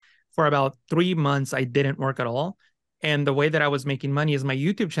for about 3 months, I didn't work at all. And the way that I was making money is my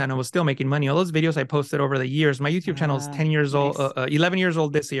YouTube channel was still making money. All those videos I posted over the years, my YouTube channel is 10 years old, Nice. 11 years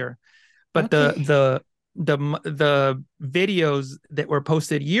old this year. But Okay. the videos that were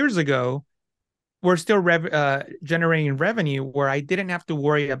posted years ago were still generating revenue where I didn't have to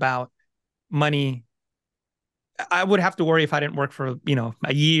worry about money. I would have to worry if I didn't work for,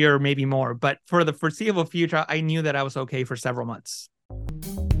 a year, maybe more. But for the foreseeable future, I knew that I was okay for several months.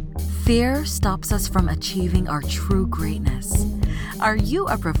 Fear stops us from achieving our true greatness. Are you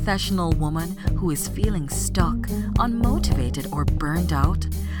a professional woman who is feeling stuck, unmotivated, or burned out?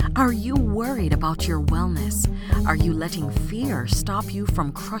 Are you worried about your wellness? Are you letting fear stop you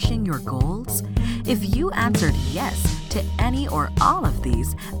from crushing your goals? If you answered yes to any or all of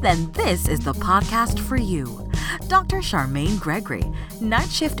these, then this is the podcast for you. Dr. Charmaine Gregory, night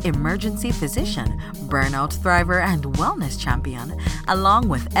shift emergency physician, burnout thriver, and wellness champion, along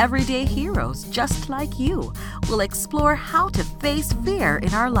with everyday heroes just like you, will explore how to face fear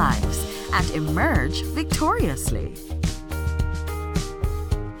in our lives and emerge victoriously.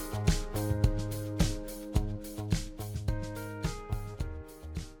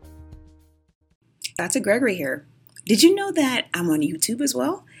 Dr. Gregory here. Did you know that I'm on YouTube as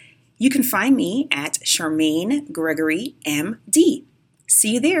well? You can find me at Charmaine Gregory MD.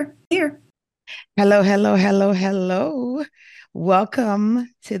 See you there. Hello, hello, hello, hello. Welcome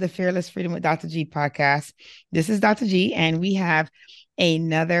to the Fearless Freedom with Dr. G podcast. This is Dr. G, and we have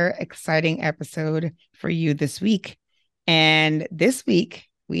another exciting episode for you this week. And this week,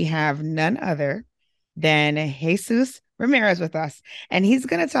 we have none other than Jesus Ramirez with us. And he's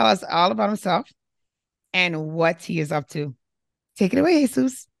going to tell us all about himself and what he is up to. Take it away,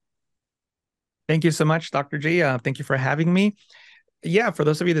 Jesus. Thank you so much, Dr. G. Thank you for having me. Yeah, for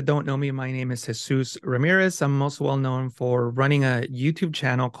those of you that don't know me, my name is Jesus Ramirez. I'm most well known for running a YouTube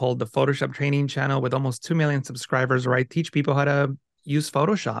channel called the Photoshop Training Channel with almost 2 million subscribers, where I teach people how to use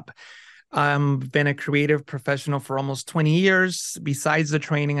Photoshop. I've been a creative professional for almost 20 years. Besides the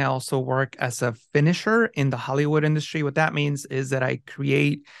training, I also work as a finisher in the Hollywood industry. What that means is that I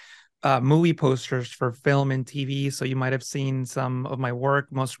create movie posters for film and TV. So you might have seen some of my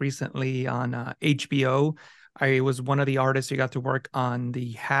work most recently on HBO. I was one of the artists who got to work on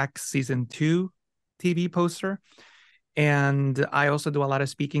the Hacks season 2 TV poster. And I also do a lot of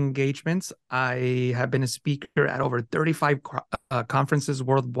speaking engagements. I have been a speaker at over 35 conferences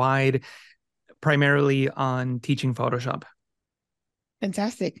worldwide, primarily on teaching Photoshop.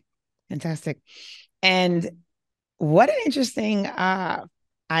 Fantastic. Fantastic. And what an interesting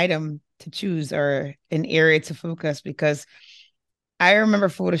item to choose, or an area to focus, because I remember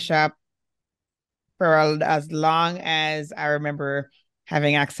Photoshop for as long as I remember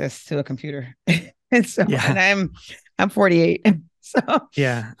having access to a computer. And Yeah. I'm 48. So,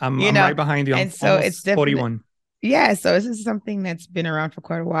 Yeah. I'm right behind you. I'm and so it's almost definitely, 41. yeah. So this is something that's been around for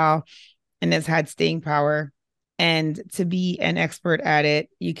quite a while and has had staying power. And to be an expert at it,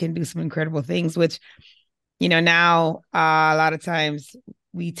 you can do some incredible things, which, now a lot of times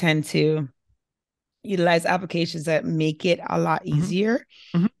we tend to utilize applications that make it a lot easier,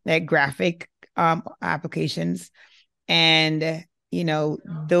 Mm-hmm. like graphic applications. And,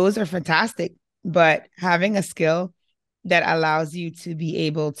 those are fantastic. But having a skill that allows you to be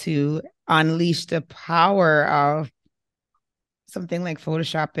able to unleash the power of something like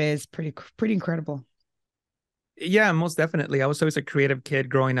Photoshop is pretty incredible. Yeah, most definitely. I was always a creative kid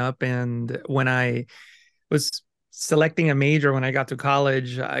growing up. And when I was selecting a major when I got to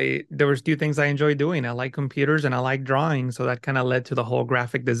college, there was two things I enjoyed doing. I like computers and I like drawing. So that kind of led to the whole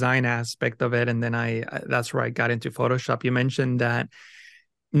graphic design aspect of it. And then that's where I got into Photoshop. You mentioned that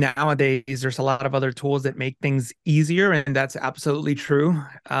nowadays there's a lot of other tools that make things easier, and that's absolutely true.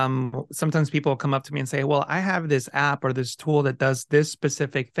 Sometimes people come up to me and say, well, I have this app or this tool that does this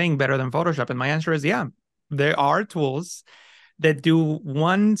specific thing better than Photoshop. And my answer is, yeah, there are tools that do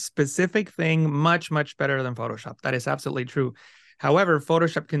one specific thing much, much better than Photoshop. That is absolutely true. However,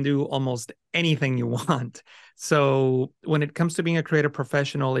 Photoshop can do almost anything you want. So when it comes to being a creative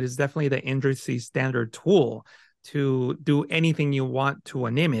professional, it is definitely the industry standard tool to do anything you want to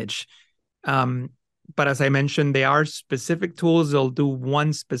an image. But as I mentioned, there are specific tools that'll do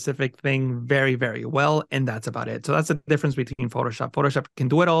one specific thing very, very well, and that's about it. So that's the difference between Photoshop. Photoshop can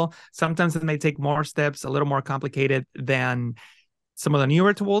do it all. Sometimes it may take more steps, a little more complicated than some of the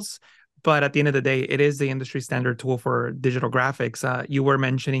newer tools. But at the end of the day, it is the industry standard tool for digital graphics. You were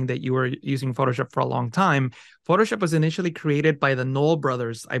mentioning that you were using Photoshop for a long time. Photoshop was initially created by the Knoll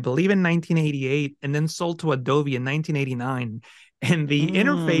brothers, I believe in 1988, and then sold to Adobe in 1989. And the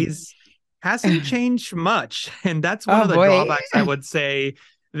interface hasn't changed much. And that's one Oh of the boy. drawbacks, I would say,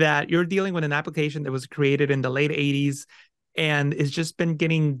 that you're dealing with an application that was created in the late 80s and it's just been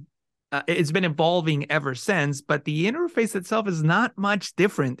getting it's been evolving ever since, but the interface itself is not much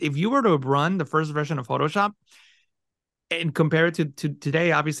different. If you were to run the first version of Photoshop and compare it to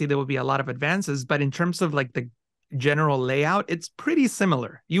today, obviously there will be a lot of advances, but in terms of like the general layout, it's pretty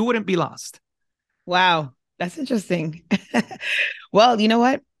similar. You wouldn't be lost. Wow, that's interesting. Well, you know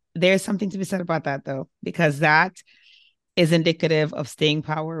what? There's something to be said about that though, because that is indicative of staying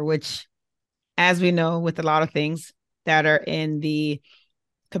power, which, as we know, with a lot of things that are in the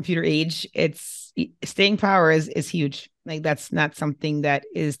computer age, it's staying power is huge. Like that's not something that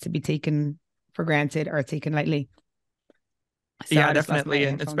is to be taken for granted or taken lightly. So Yeah, I just lost my definitely.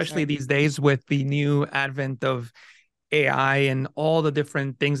 And headphones. especially Sorry. these days with the new advent of AI and all the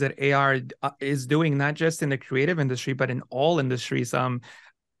different things that AR is doing, not just in the creative industry, but in all industries. I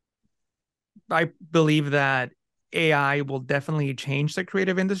believe that AI will definitely change the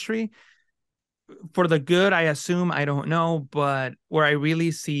creative industry for the good. I assume, I don't know, but where I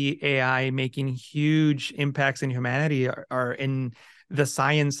really see AI making huge impacts in humanity are in the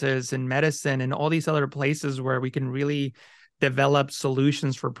sciences and medicine and all these other places where we can really develop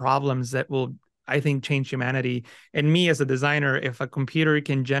solutions for problems that will, I think, change humanity. And me as a designer, if a computer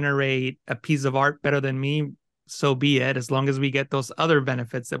can generate a piece of art better than me, so be it, as long as we get those other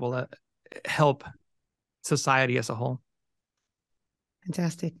benefits that will help society as a whole.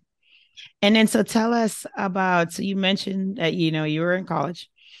 Fantastic. And then so tell us about, so you mentioned that, you were in college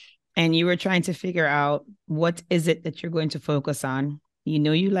and you were trying to figure out what is it that you're going to focus on.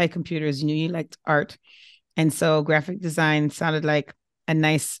 You like computers, you liked art. And so graphic design sounded like a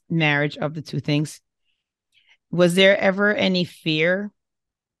nice marriage of the two things. Was there ever any fear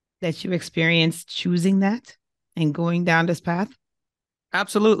that you experienced choosing that and going down this path?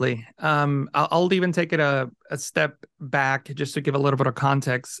 Absolutely. I'll even take it a step back just to give a little bit of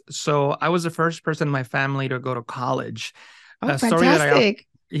context. So I was the first person in my family to go to college. Oh, A story that fantastic.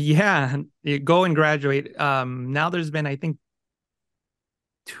 yeah, you go and graduate. Now there's been, I think,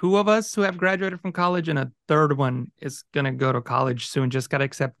 two of us who have graduated from college, and a third one is gonna go to college soon. Just got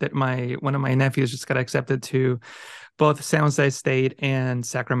accepted. One of my nephews just got accepted to both San Jose State and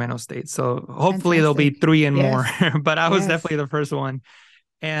Sacramento State. So hopefully there'll be Fantastic. three and more. Yes. But I was Yes. definitely the first one.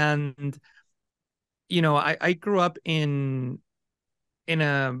 And I grew up in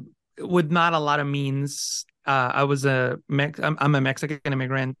a with not a lot of means. I was I'm a Mexican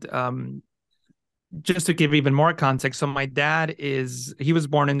immigrant. Just to give even more context, so he was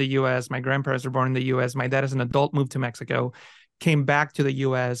born in the U.S. My grandparents were born in the U.S. My dad, as an adult, moved to Mexico, came back to the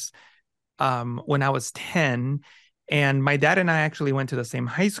U.S. When I was 10, and my dad and I actually went to the same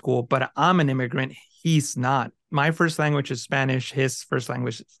high school, but I'm an immigrant. He's not. My first language is Spanish. His first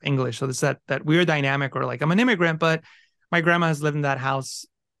language is English. So it's that weird dynamic where, like, I'm an immigrant, but my grandma has lived in that house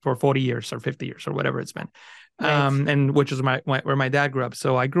for 40 years or 50 years or whatever it's been. Right. And which is where my dad grew up.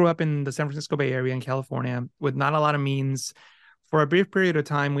 So I grew up in the San Francisco Bay Area in California with not a lot of means. For a brief period of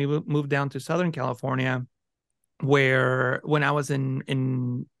time, we moved down to Southern California, where when I was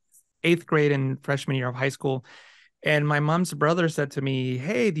in eighth grade and freshman year of high school, and my mom's brother said to me,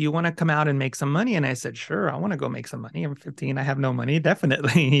 "Hey, do you want to come out and make some money?" And I said, "Sure, I want to go make some money. I'm 15. I have no money.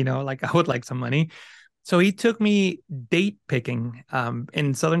 Definitely, like I would like some money." So he took me date picking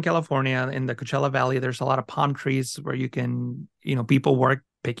in Southern California in the Coachella Valley. There's a lot of palm trees where you can, people work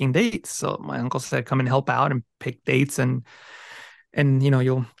picking dates. So my uncle said, "Come and help out and pick dates, and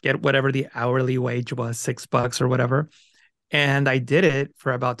you'll get whatever the hourly wage was, $6 or whatever." And I did it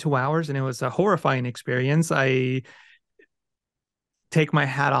for about 2 hours, and it was a horrifying experience. I take my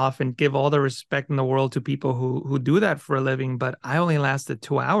hat off and give all the respect in the world to people who do that for a living, but I only lasted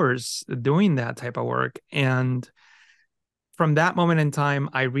 2 hours doing that type of work. And from that moment in time,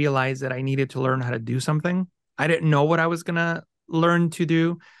 I realized that I needed to learn how to do something. I didn't know what I was gonna learn to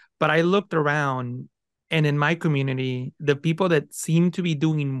do, but I looked around, and in my community, the people that seemed to be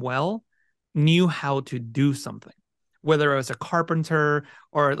doing well knew how to do something, whether it was a carpenter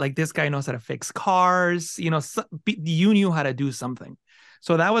or like this guy knows how to fix cars. You knew how to do something.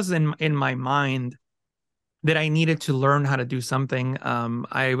 So that was in my mind, that I needed to learn how to do something.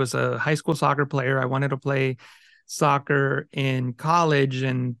 I was a high school soccer player. I wanted to play soccer in college,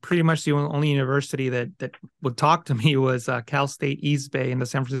 and pretty much the only university that would talk to me was Cal State East Bay in the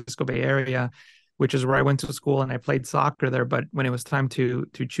San Francisco Bay Area, which is where I went to school, and I played soccer there. But when it was time to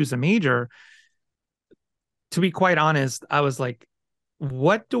choose a major, to be quite honest, I was like,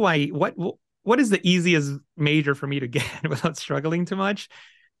 what is the easiest major for me to get without struggling too much?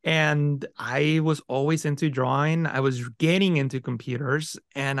 And I was always into drawing. I was getting into computers,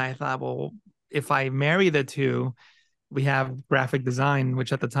 and I thought, well, if I marry the two, we have graphic design,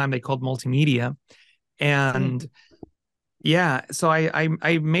 which at the time they called multimedia. See. And yeah, so I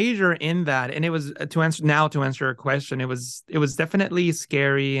major in that, and it was to answer your question, it was definitely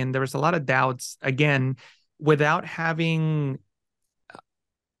scary, and there was a lot of doubts again, without having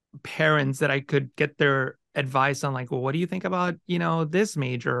parents that I could get their advice on, like, well, what do you think about, this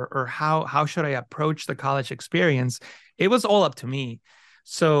major, or how should I approach the college experience? It was all up to me.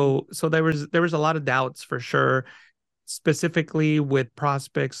 So there was a lot of doubts for sure, specifically with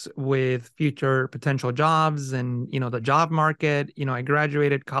prospects with future potential jobs and the job market. I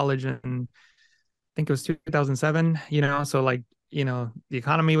graduated college in, I think it was 2007, so like, the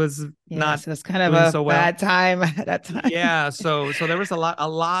economy was Yeah, not so it's kind of doing a so well. bad time at that time. Yeah, so there was a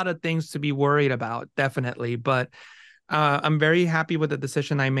lot of things to be worried about, definitely. But I'm very happy with the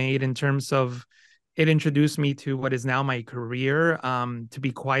decision I made in terms of it introduced me to what is now my career. To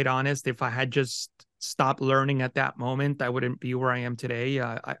be quite honest, if I had just stopped learning at that moment, I wouldn't be where I am today.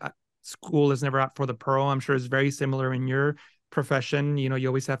 School is never out for the pro. I'm sure it's very similar in your profession. You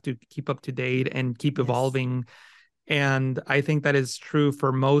always have to keep up to date and keep Yes. evolving. And I think that is true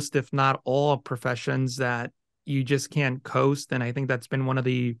for most, if not all, professions, that you just can't coast. And I think that's been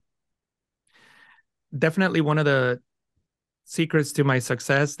definitely one of the secrets to my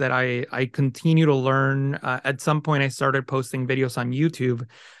success, that I continue to learn. At some point, I started posting videos on YouTube,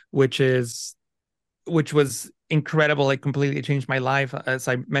 which is which was incredible. It completely changed my life. As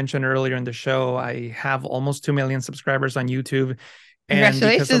I mentioned earlier in the show, I have almost 2 million subscribers on YouTube. And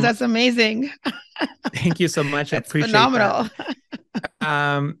because Congratulations. of That's amazing. thank you so much. I That's appreciate that. phenomenal.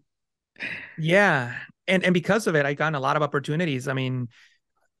 Um, yeah. And because of it, I got a lot of opportunities. I mean,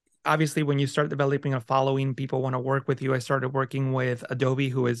 obviously, when you start developing a following, people want to work with you. I started working with Adobe,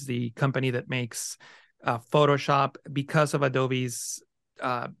 who is the company that makes Photoshop. Because of Adobe's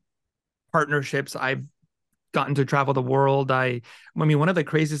uh, partnerships, I've gotten to travel the world. I mean, one of the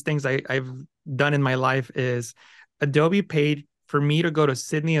craziest things I've done in my life is Adobe paid for me to go to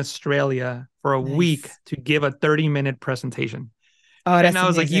Sydney, Australia for a week Nice. to give a 30-minute presentation. Oh, And that's I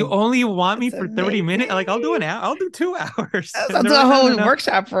was like, you amazing. only want me That's for 30 minutes? Like, I'll do amazing. I'll do 2 hours. I'll And they're do a like, no, no, whole no.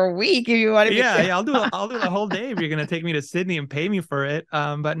 workshop for a week if you wanted me Yeah, to. yeah, I'll do the whole day if you're gonna take me to Sydney and pay me for it.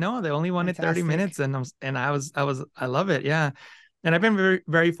 But no, they only wanted 30 Fantastic. minutes, and I love it. Yeah. And I've been very,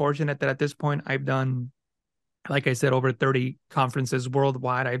 very fortunate that at this point I've done, like I said, over 30 conferences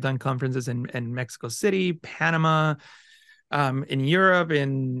worldwide. I've done conferences in Mexico City, Panama, in Europe,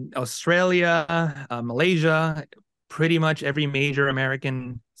 in Australia, Malaysia, pretty much every major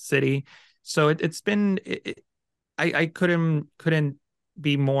American city. So it's been, I couldn't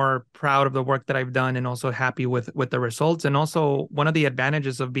be more proud of the work that I've done, and also happy with the results. And also, one of the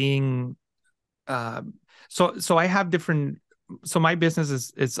advantages of being uh, so I have different. So my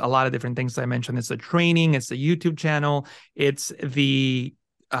business is a lot of different things. I mentioned it's the training, it's the YouTube channel, it's the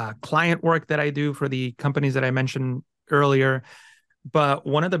client work that I do for the companies that I mentioned earlier. But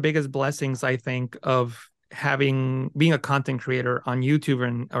one of the biggest blessings, I think, of being a content creator on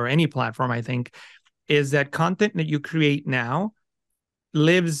YouTube or any platform, I think, is that content that you create now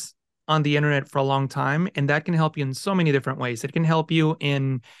lives on the internet for a long time, and that can help you in so many different ways. It can help you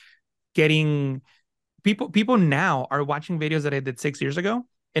in getting people now are watching videos that I did 6 years ago,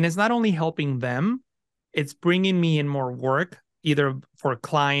 and it's not only helping them, it's bringing me in more work, either for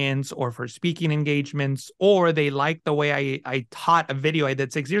clients or for speaking engagements, or they like the way I taught a video I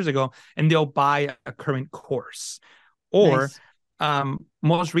did 6 years ago, and they'll buy a current course. Or Nice.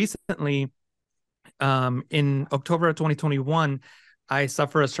 most recently, in October of 2021, I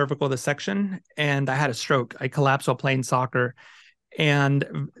suffered a cervical dissection and I had a stroke. I collapsed while playing soccer.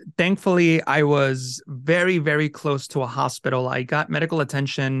 And thankfully, I was very, very close to a hospital. I got medical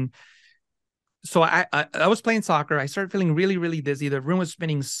attention. So I was playing soccer. I started feeling really, really dizzy. The room was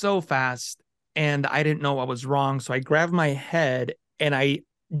spinning so fast, and I didn't know what was wrong. So I grabbed my head and I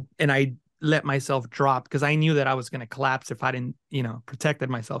let myself drop, because I knew that I was going to collapse if I didn't, protected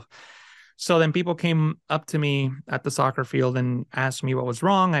myself. So then people came up to me at the soccer field and asked me what was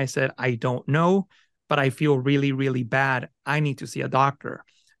wrong. I said, I don't know, but I feel really, really bad. I need to see a doctor.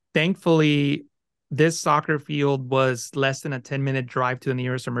 Thankfully, this soccer field was less than a 10-minute drive to the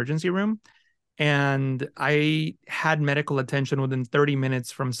nearest emergency room. And I had medical attention within 30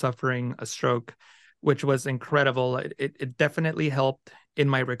 minutes from suffering a stroke, which was incredible. It definitely helped in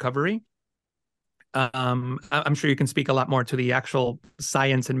my recovery. I'm sure you can speak a lot more to the actual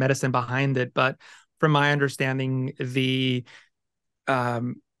science and medicine behind it, but from my understanding, the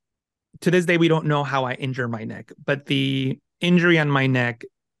um, to this day we don't know how I injured my neck, but the injury on my neck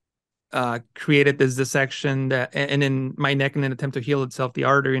created this dissection, that, and in my neck, in an attempt to heal itself, the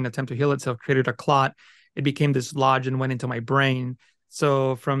artery, in an attempt to heal itself, created a clot, it became dislodged and went into my brain.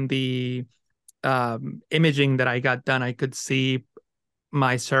 So from the imaging that I got done, I could see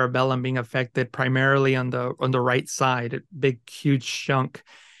my cerebellum being affected primarily on the right side, a big huge chunk.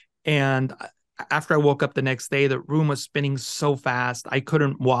 And after I woke up the next day, the room was spinning so fast I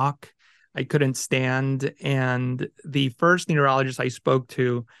couldn't walk, I couldn't stand. And the first neurologist I spoke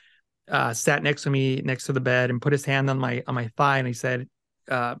to sat next to me next to the bed and put his hand on my thigh, and he said,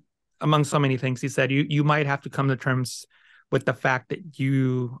 uh, among so many things, he said, you might have to come to terms with the fact that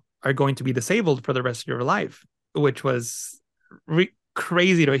you are going to be disabled for the rest of your life, which was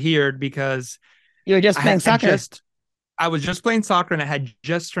crazy to hear because You were just I playing had soccer. just I was just playing soccer and I had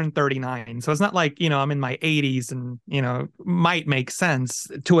just turned 39. So it's not like, I'm in my 80s and, might make sense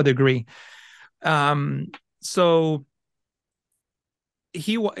to a degree. Um, so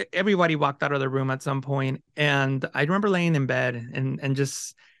everybody walked out of the room at some point, and I remember laying in bed and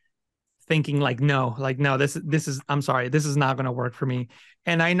just thinking like no, this is, I'm sorry, this is not going to work for me.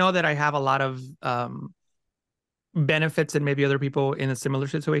 And I know that I have a lot of benefits that maybe other people in a similar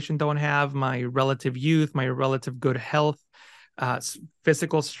situation don't have: my relative youth, my relative good health,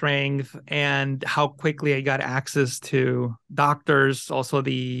 physical strength, and how quickly I got access to doctors. Also,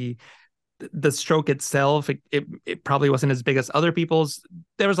 the stroke itself, it probably wasn't as big as other people's.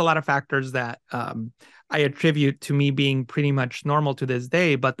 There was a lot of factors that I attribute to me being pretty much normal to this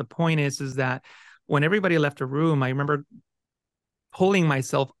day. But the point is that when everybody left the room, I remember pulling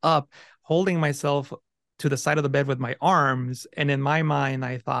myself up, holding myself to the side of the bed with my arms. And in my mind,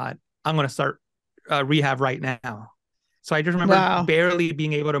 I thought, I'm going to start rehab right now. So I just remember Wow. barely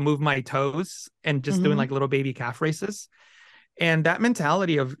being able to move my toes and just doing Mm-hmm. like little baby calf races. And that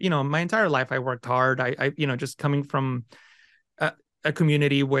mentality of, my entire life, I worked hard. Just coming from a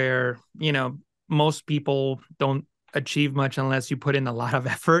community where, most people don't achieve much unless you put in a lot of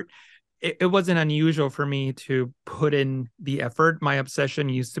effort. It wasn't unusual for me to put in the effort. My obsession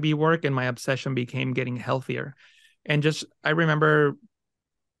used to be work, and my obsession became getting healthier. And just, I remember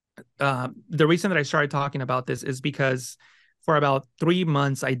the reason that I started talking about this is because for about 3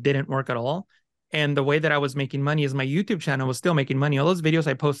 months, I didn't work at all. And the way that I was making money is my YouTube channel was still making money. All those videos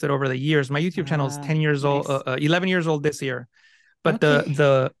I posted over the years, my YouTube channel is 10 years old, Nice. 11 years old this year. But Okay.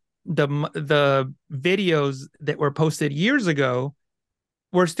 the videos that were posted years ago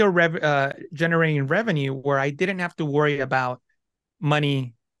were still generating revenue, where I didn't have to worry about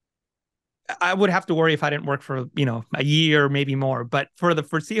money. I would have to worry if I didn't work for, a year, maybe more. But for the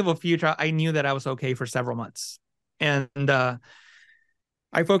foreseeable future, I knew that I was okay for several months. And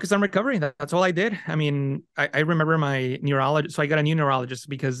I focused on recovery. That's all I did. I mean, I remember my neurologist. So I got a new neurologist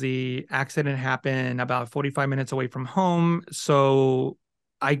because the accident happened about 45 minutes away from home. So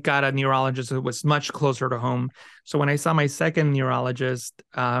I got a neurologist that was much closer to home. So when I saw my second neurologist,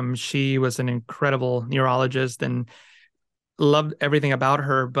 she was an incredible neurologist and loved everything about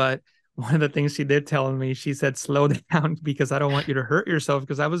her. But one of the things she did tell me, she said, slow down because I don't want you to hurt yourself.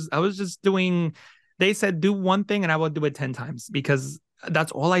 Because I was just doing, they said, do one thing and I would do it 10 times because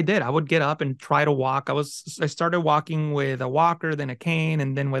that's all I did. I would get up and try to walk. I started walking with a walker, then a cane,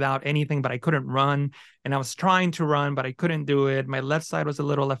 and then without anything, but I couldn't run. And I was trying to run, but I couldn't do it. My left side was a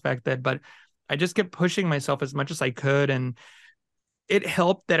little affected, but I just kept pushing myself as much as I could. And it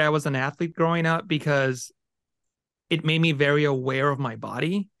helped that I was an athlete growing up because it made me very aware of my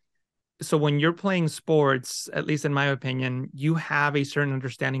body. So when you're playing sports, at least in my opinion, you have a certain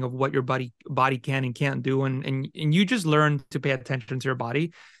understanding of what your body can and can't do, and you just learn to pay attention to your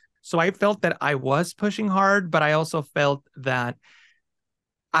body. So I felt that I was pushing hard, but I also felt that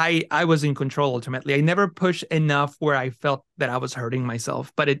I was in control ultimately. I never pushed enough where I felt that I was hurting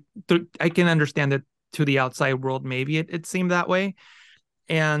myself, but I can understand that to the outside world, maybe it seemed that way.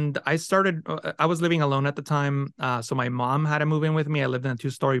 And I was living alone at the time. So my mom had to move in with me. I lived in a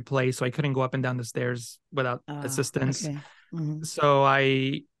two-story place, so I couldn't go up and down the stairs without assistance. Okay. Mm-hmm. So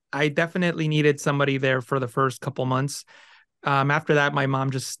I definitely needed somebody there for the first couple months. After that, my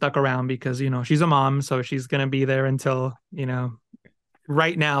mom just stuck around because, she's a mom. So she's going to be there until,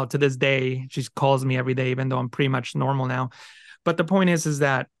 right now to this day, she calls me every day, even though I'm pretty much normal now. But the point is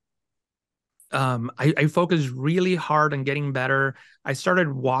that I focused really hard on getting better. I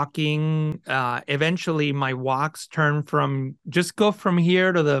started walking. Eventually, my walks turned from just go from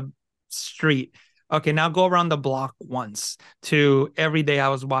here to the street. Okay, now go around the block once to every day I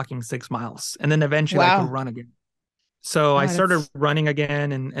was walking 6 miles. And then eventually I could Wow. run again. So I Wow. started That's running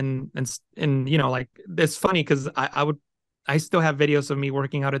again and like it's funny because I still have videos of me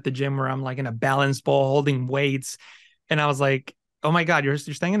working out at the gym where I'm like in a balance ball holding weights. And I was like, oh my God, you're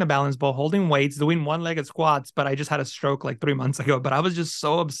staying in a balance ball, holding weights, doing one-legged squats. But I just had a stroke like 3 months ago. But I was just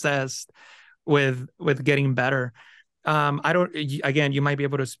so obsessed with getting better. I don't, again, you might be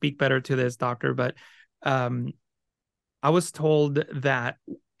able to speak better to this, doctor, but um, I was told that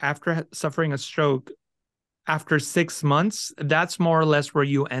after suffering a stroke, after 6 months, that's more or less where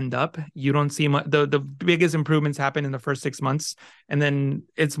you end up. You don't see the biggest improvements happen in the first 6 months, and then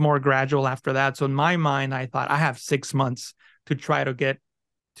it's more gradual after that. So in my mind, I thought I have 6 months to try to get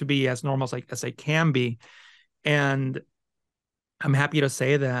to be as normal as I can be. And I'm happy to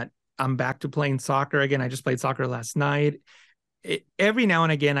say that I'm back to playing soccer again. I just played soccer last night. Every now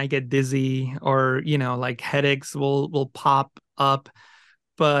and again, I get dizzy, or like headaches will pop up,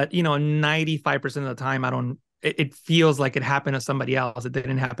 but 95% of the time, I don't. It feels like it happened to somebody else. It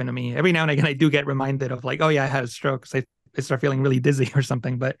didn't happen to me. Every now and again, I do get reminded of, like, oh yeah, I had a stroke. So I start feeling really dizzy or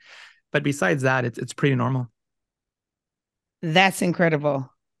something. But besides that, it's pretty normal. That's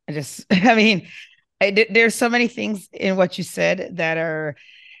incredible. I mean, there's so many things in what you said that are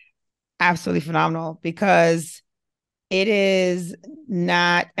absolutely phenomenal, because it is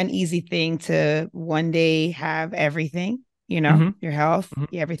not an easy thing to one day have everything, Mm-hmm. your health,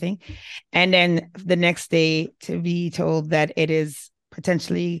 Mm-hmm. everything. And then the next day to be told that it is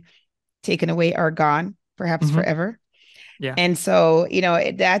potentially taken away or gone, perhaps Mm-hmm. forever. Yeah. And so,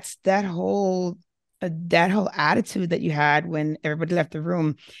 that's that whole attitude that you had when everybody left the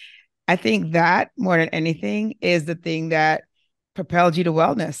room. I think that more than anything is the thing that propelled you to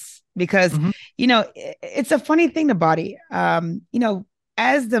wellness, because, Mm-hmm. it's a funny thing, the body.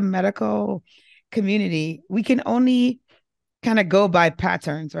 As the medical community, we can only kind of go by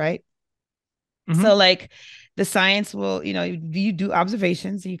patterns, right? Mm-hmm. So like the science will, you do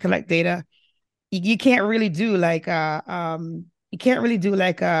observations, you collect data. You can't really do like a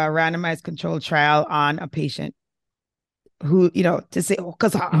randomized controlled trial on a patient who, to say,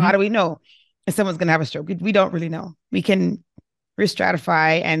 because how Mm-hmm. do we know if someone's going to have a stroke? We don't really know. We can risk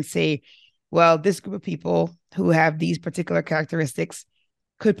stratify and say, well, this group of people who have these particular characteristics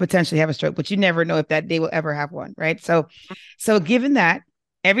could potentially have a stroke, but you never know if that they will ever have one, right? So given that,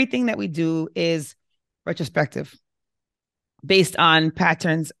 everything that we do is retrospective, based on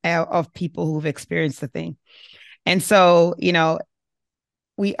patterns of people who've experienced the thing. And so,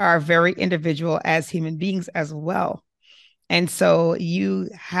 we are very individual as human beings as well. And so you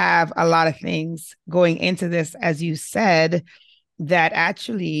have a lot of things going into this, as you said, that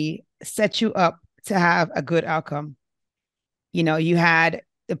actually set you up to have a good outcome. You had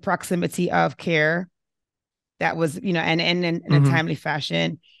the proximity of care that was, and in a Mm-hmm. timely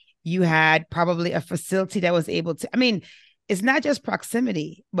fashion. You had probably a facility that was able to, I mean, it's not just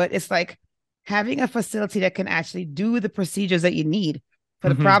proximity, but it's like having a facility that can actually do the procedures that you need for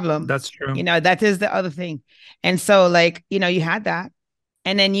the Mm-hmm. problem. That's true. That is the other thing. And so, like, you had that.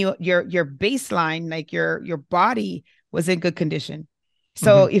 And then your baseline, like your body was in good condition.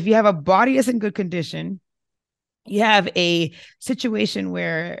 So Mm-hmm. if you have a body that's in good condition, you have a situation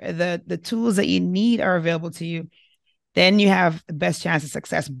where the tools that you need are available to you, then you have the best chance of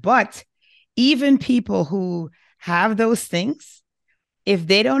success. But even people who have those things, if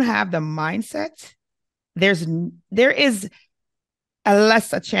they don't have the mindset, there is a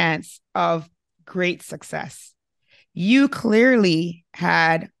less a chance of great success. You clearly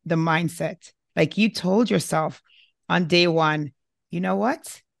had the mindset. Like, you told yourself on day one, you know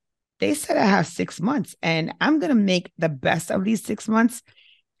what? They said I have 6 months, and I'm going to make the best of these 6 months.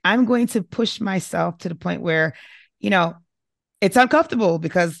 I'm going to push myself to the point where, you know, it's uncomfortable,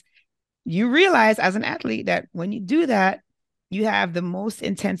 because you realize as an athlete that when you do that, you have the most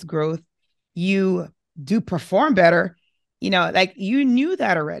intense growth. You do perform better. Like, you knew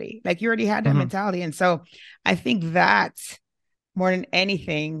that already. Like, you already had that Mm-hmm. mentality. And so I think that more than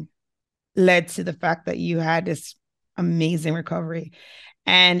anything led to the fact that you had this amazing recovery.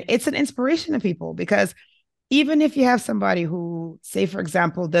 And it's an inspiration to people, because even if you have somebody who, say, for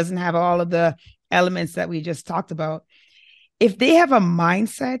example, doesn't have all of the elements that we just talked about, if they have a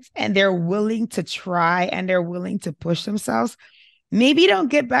mindset and they're willing to try and they're willing to push themselves, maybe they don't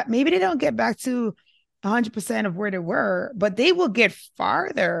get back to 100% of where they were, but they will get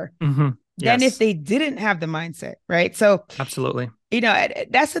farther Mm-hmm. than if Yes, they didn't have the mindset, right? So, absolutely.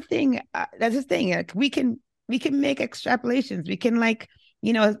 that's the thing. That's the thing. Like, we can make extrapolations. We can, like,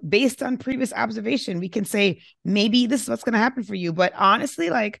 based on previous observation, we can say maybe this is what's going to happen for you. But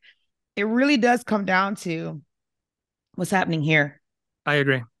honestly, like, it really does come down to what's happening here I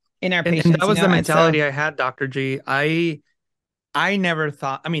agree. in our And patients, that was the and so. mentality I had, Dr. G. I never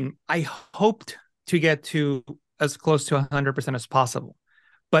thought, I mean, I hoped to get to as close to 100% as possible.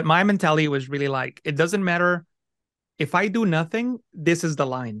 But my mentality was really like, it doesn't matter if I do nothing, this is the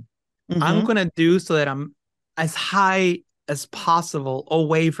line. I'm Mm-hmm. going to do so that I'm as high as possible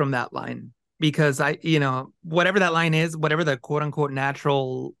away from that line. because whatever that line is, whatever the quote unquote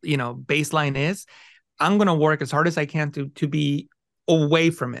natural, baseline is, I'm going to work as hard as I can to be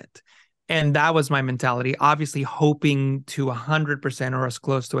away from it. And that was my mentality, obviously hoping to 100% or as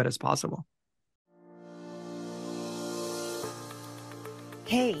close to it as possible.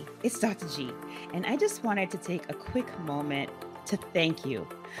 Hey, it's Dr. G, and I just wanted to take a quick moment to thank you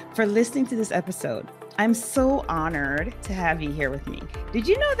for listening to this episode. I'm so honored to have you here with me. Did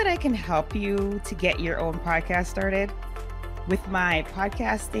you know that I can help you to get your own podcast started? With my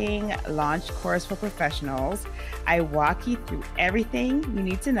podcasting launch course for professionals, I walk you through everything you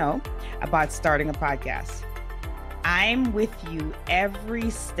need to know about starting a podcast. I'm with you every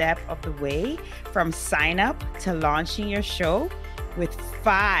step of the way, from sign up to launching your show, with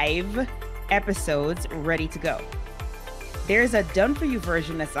 5 episodes ready to go. There's a done for you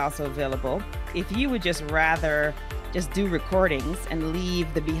version that's also available. If you would just rather just do recordings and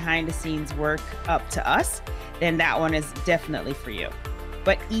leave the behind the scenes work up to us, then that one is definitely for you.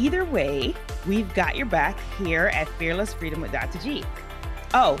 But either way, we've got your back here at Fearless Freedom with Dr. G.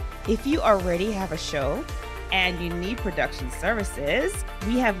 Oh, if you already have a show and you need production services,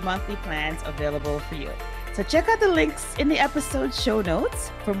 we have monthly plans available for you. So check out the links in the episode show notes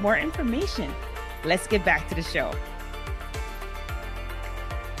for more information. Let's get back to the show.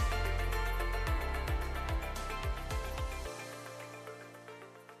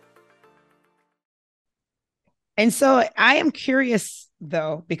 And so I am curious,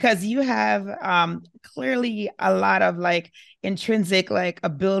 though, because you have clearly a lot of like intrinsic like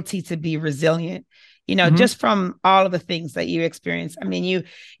ability to be resilient, just from all of the things that you experienced. I mean,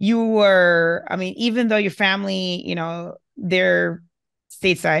 you were, even though your family, they're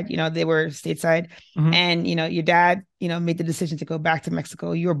stateside, they were stateside, and, your dad, made the decision to go back to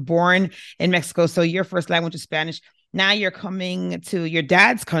Mexico. You were born in Mexico, so your first language is Spanish. Now you're coming to your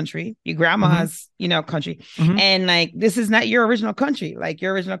dad's country, your grandma's, country. And like, this is not your original country. Like,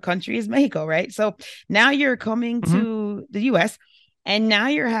 your original country is Mexico, right? So now you're coming to the US, and now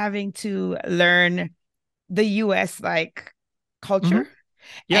you're having to learn the US like culture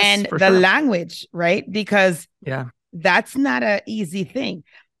yes, and the sure. language, right? Because that's not an easy thing.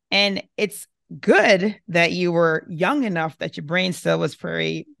 And it's good that you were young enough that your brain still was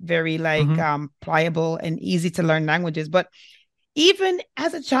very, very like pliable and easy to learn languages. But even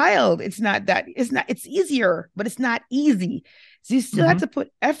as a child, it's easier, but it's not easy. So you still have to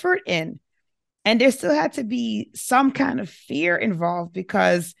put effort in, and there still had to be some kind of fear involved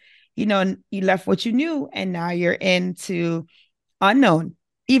because, you left what you knew and now you're into unknown.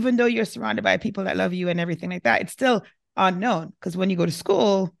 Even though you're surrounded by people that love you and everything like that, it's still unknown. Because when you go to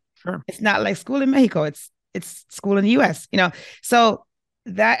school, it's not like school in Mexico. It's school in the US, So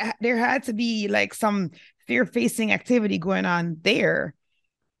that there had to be like some fear-facing activity going on there.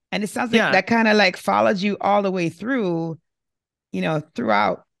 And it sounds like that kind of like followed you all the way through,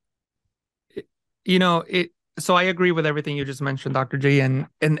 throughout. So I agree with everything you just mentioned, Dr. G. And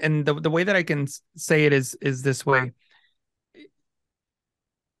the way that I can say it is this way.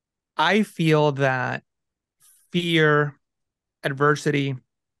 I feel that fear, adversity,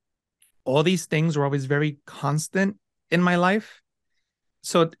 all these things were always very constant in my life.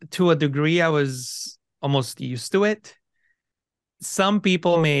 So to a degree, I was almost used to it. Some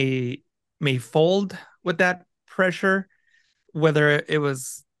people may fold with that pressure, whether it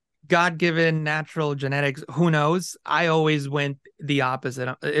was God-given, natural, genetics, who knows? I always went the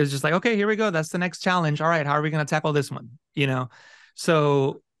opposite. It was just like, okay, here we go. That's the next challenge. All right, how are we going to tackle this one?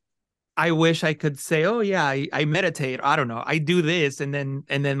 So I wish I could say, oh yeah, I meditate. I don't know. I do this, and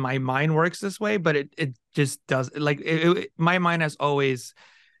then my mind works this way, but it just does. Like my mind has always.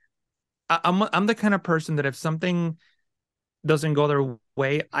 I'm the kind of person that if something doesn't go their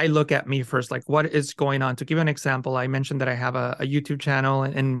way, I look at me first, like what is going on. To give you an example, I mentioned that I have a YouTube channel,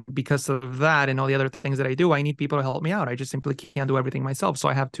 and because of that and all the other things that I do, I need people to help me out. I just simply can't do everything myself. So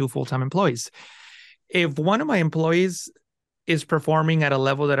I have 2 full-time employees. If one of my employees is performing at a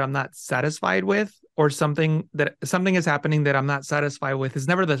level that I'm not satisfied with, or something is happening that I'm not satisfied with, it's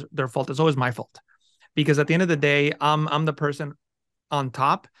never their fault. It's always my fault, because at the end of the day, I'm the person on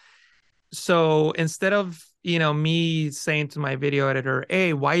top. So instead of, me saying to my video editor,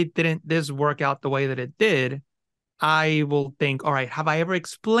 hey, why didn't this work out the way that it did? I will think, all right, have I ever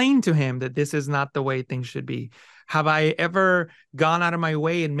explained to him that this is not the way things should be? Have I ever gone out of my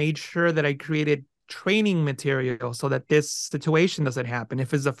way and made sure that I created training material so that this situation doesn't happen?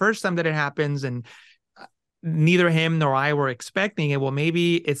 If it's the first time that it happens and neither him nor I were expecting it, well,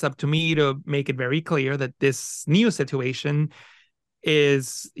 maybe it's up to me to make it very clear that this new situation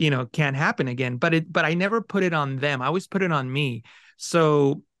is, can't happen again. But I never put it on them. I always put it on me.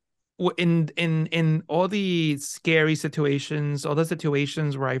 So in all the scary situations, all the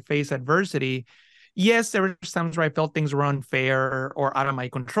situations where I face adversity, yes, there were times where I felt things were unfair or out of my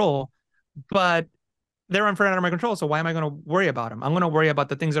control, but they're unfair and out of my control. So why am I going to worry about them? I'm going to worry about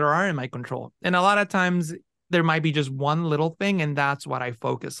the things that are in my control. And a lot of times there might be just one little thing, and that's what I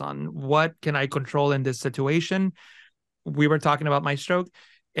focus on. What can I control in this situation? We were talking about my stroke.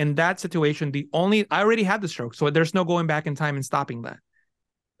 In that situation, I already had the stroke, so there's no going back in time and stopping that.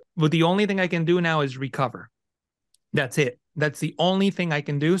 But the only thing I can do now is recover. That's it. That's the only thing I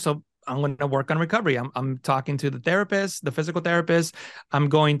can do. So I'm going to work on recovery. I'm talking to the therapist, the physical therapist. I'm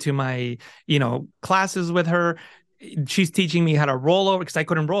going to my, classes with her. She's teaching me how to roll over because I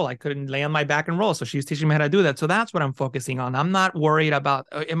couldn't roll. I couldn't lay on my back and roll. So she's teaching me how to do that. So that's what I'm focusing on. I'm not worried about,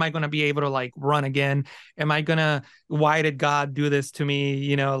 am I going to be able to like run again? Why did God do this to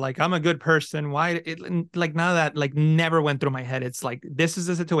me? Like I'm a good person. Like none of that, like never went through my head. It's like, this is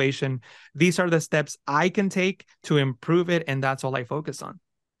the situation. These are the steps I can take to improve it. And that's all I focus on.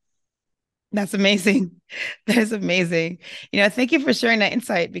 That's amazing. That is amazing. Thank you for sharing that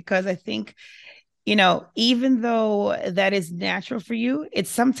insight, because I think, even though that is natural for you, it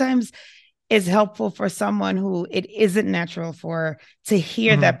sometimes is helpful for someone who it isn't natural for to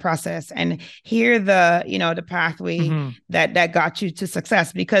hear that process and hear the pathway that got you to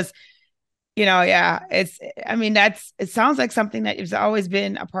success. Because, it sounds like something that has always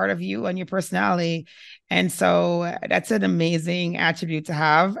been a part of you and your personality. And so that's an amazing attribute to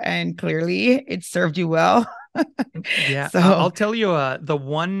have. And clearly it served you well. Yeah, So I'll tell you the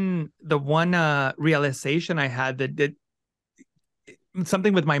one realization I had that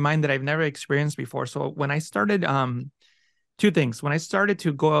something with my mind that I've never experienced before. So when I started, two things. When I started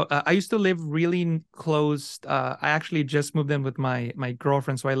to go, I used to live really close. I actually just moved in with my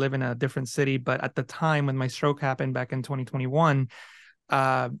girlfriend, so I live in a different city. But at the time when my stroke happened back in 2021,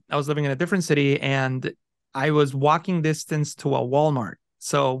 I was living in a different city, and I was walking distance to a Walmart.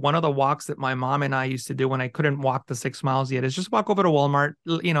 So one of the walks that my mom and I used to do when I couldn't walk the 6 miles yet is just walk over to Walmart,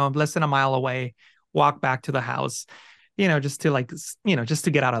 less than a mile away, walk back to the house, just to just to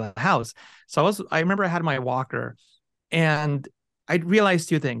get out of the house. So I remember I had my walker, and I realized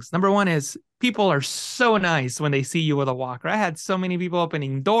two things. Number one is people are so nice when they see you with a walker. I had so many people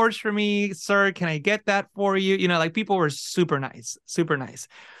opening doors for me. Sir, can I get that for you? Like people were super nice, super nice.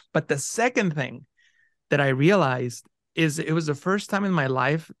 But the second thing that I realized is it was the first time in my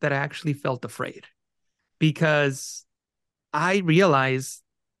life that I actually felt afraid, because I realized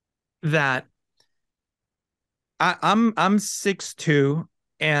that I'm 6'2",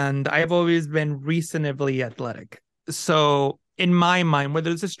 and I've always been reasonably athletic. So in my mind,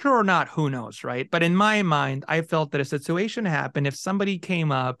 whether this is true or not, who knows, right? But in my mind, I felt that a situation happened. If somebody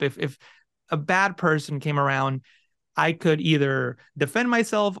came up, if a bad person came around, I could either defend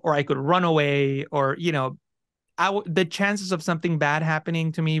myself or I could run away, or the chances of something bad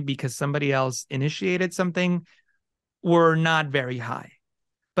happening to me because somebody else initiated something were not very high.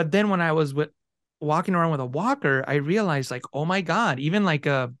 But then when I was walking around with a walker, I realized like, oh my God, even like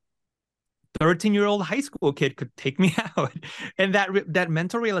a 13-year-old high school kid could take me out. And that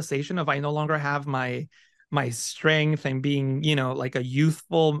mental realization of I no longer have my strength and being, like a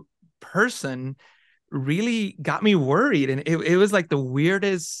youthful person really got me worried. And it was like the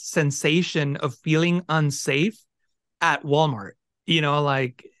weirdest sensation of feeling unsafe at Walmart.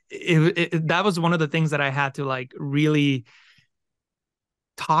 Like that was one of the things that I had to like really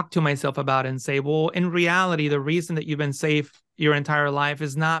talk to myself about and say, well, in reality, the reason that you've been safe your entire life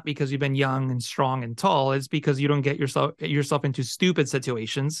is not because you've been young and strong and tall. It's because you don't get yourself into stupid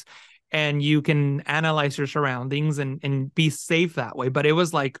situations, and you can analyze your surroundings and be safe that way. But it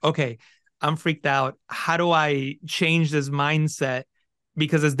was like, okay, I'm freaked out. How do I change this mindset?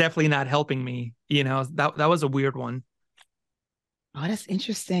 Because it's definitely not helping me. That was a weird one. Oh, that's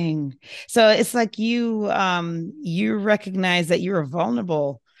interesting. So it's like you recognize that you were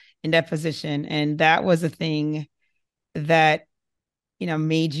vulnerable in that position, and that was a thing that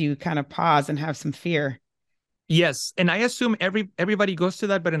made you kind of pause and have some fear. Yes, and I assume everybody goes to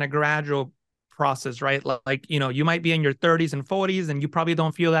that, but in a gradual process, right? Like you might be in your 30s and 40s, and you probably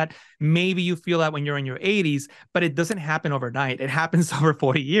don't feel that. Maybe you feel that when you're in your 80s, but it doesn't happen overnight. It happens over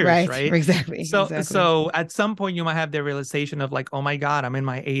 40 years, Right. right? Exactly. So Exactly. so at some point you might have the realization of like, oh my God, I'm in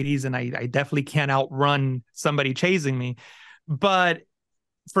my 80s and I definitely can't outrun somebody chasing me. But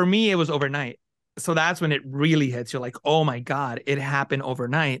for me, it was overnight. So that's when it really hits you, like, oh my God, it happened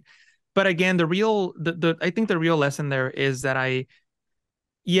overnight. But again, I think the real lesson there is that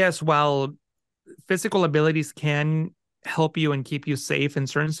yes, while physical abilities can help you and keep you safe in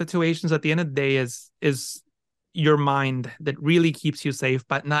certain situations, at the end of the day is your mind that really keeps you safe,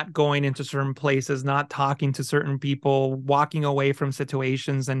 but not going into certain places, not talking to certain people, walking away from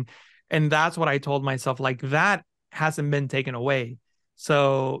situations. And that's what I told myself, like that hasn't been taken away.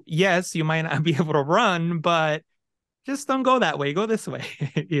 So yes, you might not be able to run, but just don't go that way. Go this way,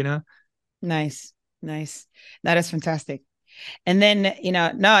 you know? Nice. Nice. That is fantastic. And then,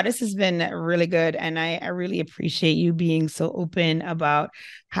 no, this has been really good. And I really appreciate you being so open about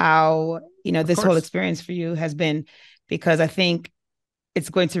how, Of this whole course. experience for you has been, because I think it's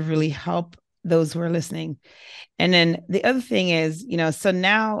going to really help those who are listening. And then the other thing is, so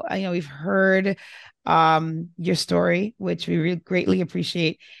now, we've heard your story, which we really greatly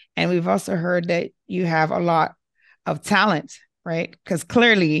appreciate. And we've also heard that you have a lot of talent, right? Because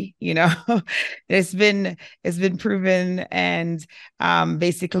clearly, it's been proven, and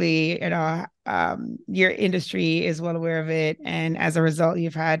basically, your industry is well aware of it, and as a result,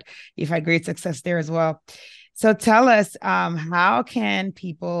 you've had great success there as well. So tell us, how can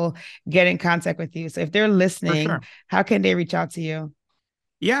people get in contact with you? So if they're For listening, sure. how can they reach out to you?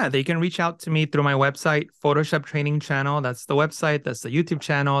 Yeah, they can reach out to me through my website, Photoshop Training Channel. That's the website, that's the YouTube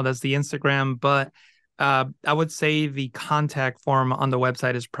channel, that's the Instagram. But I would say the contact form on the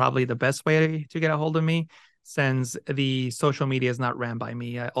website is probably the best way to get a hold of me, since the social media is not ran by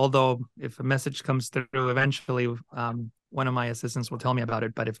me. Although if a message comes through, eventually one of my assistants will tell me about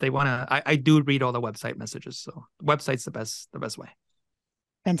it. But if they want to, I do read all the website messages. So website's the best way.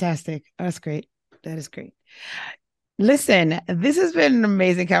 Fantastic. That's great. That is great. Listen, this has been an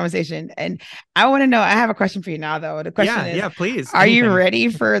amazing conversation. And I want to know, I have a question for you now, though. The question Yeah, is, yeah, please. are you Anything. ready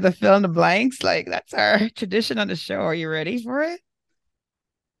for the fill in the blanks? Like, that's our tradition on the show. Are you ready for it?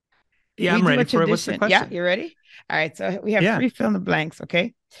 Yeah, We I'm do a ready for it. What's the tradition. Yeah, question? you ready? All right. So we have Yeah. three fill in the blanks.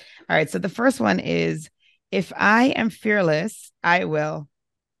 Okay. All right. So the first one is, if I am fearless, I will.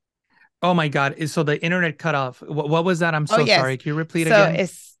 Oh my God. So the internet cut off. What was that? I'm Oh, so yes. sorry. Can you repeat So again?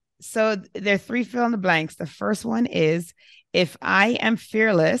 there are three fill in the blanks. The first one is, if I am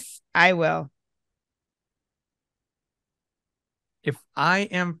fearless, I will. If I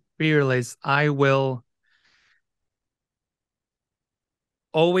am fearless, I will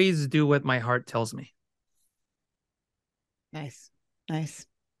always do what my heart tells me. Nice. Nice.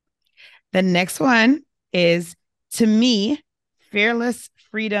 The next one is, to me, fearless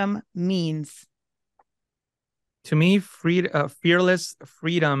freedom means. To me, fearless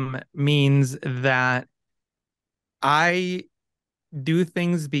freedom means that I do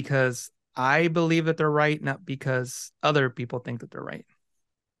things because I believe that they're right, not because other people think that they're right.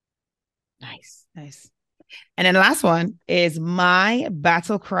 Nice. Nice. And then the last one is, my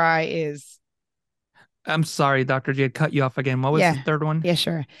battle cry is. I'm sorry, Dr. J, cut you off again. What was the Yeah. third one? Yeah,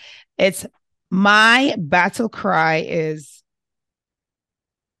 sure. It's, my battle cry is.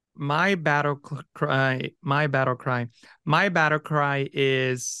 My battle cry, my battle cry, my battle cry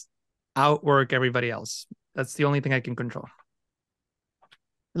is outwork everybody else. That's the only thing I can control.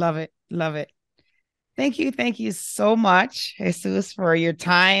 Love it. Love it. Thank you. Thank you so much, Jesus, for your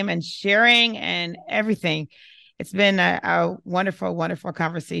time and sharing and everything. It's been a wonderful, wonderful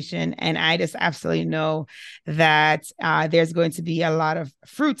conversation. And I just absolutely know that there's going to be a lot of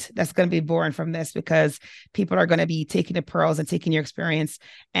fruit that's going to be born from this, because people are going to be taking the pearls and taking your experience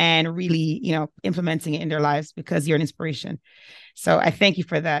and really, implementing it in their lives, because you're an inspiration. So I thank you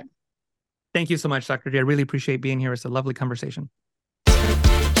for that. Thank you so much, Dr. J. I really appreciate being here. It's a lovely conversation.